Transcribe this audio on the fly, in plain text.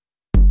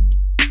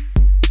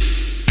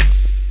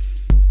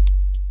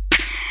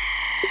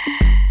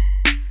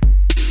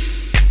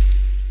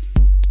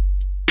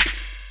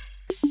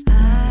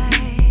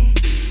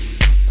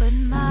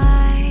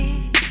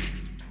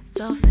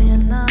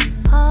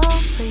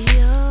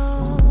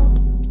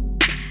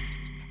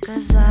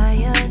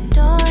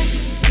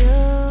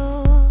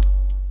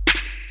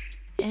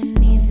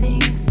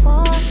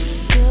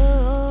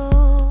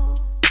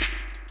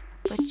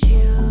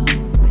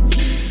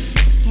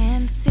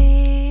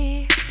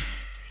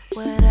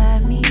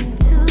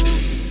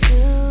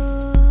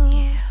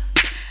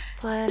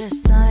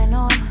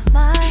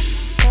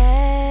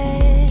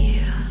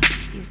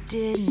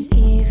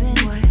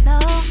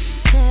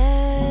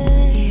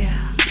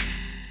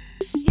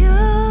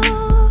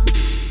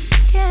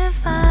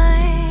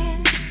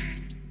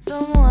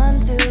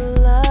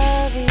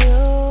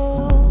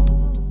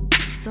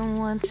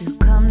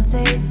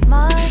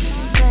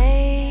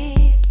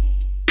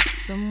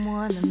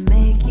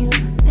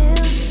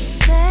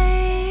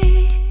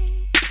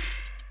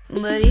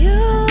But you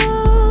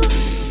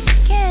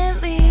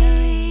can't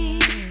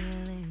leave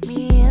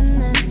me in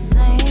the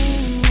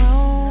same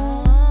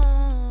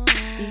room,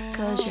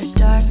 because your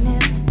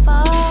darkness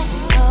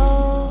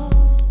follows,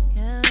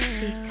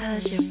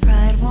 because your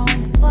pride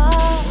won't swallow.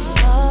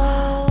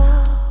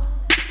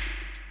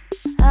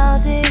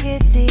 I'll dig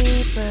it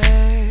deeper,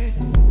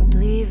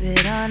 leave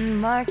it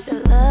unmarked.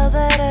 The love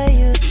that I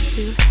used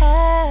to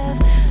have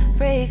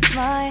breaks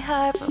my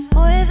heart, but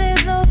boy,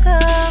 there's no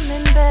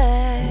coming back.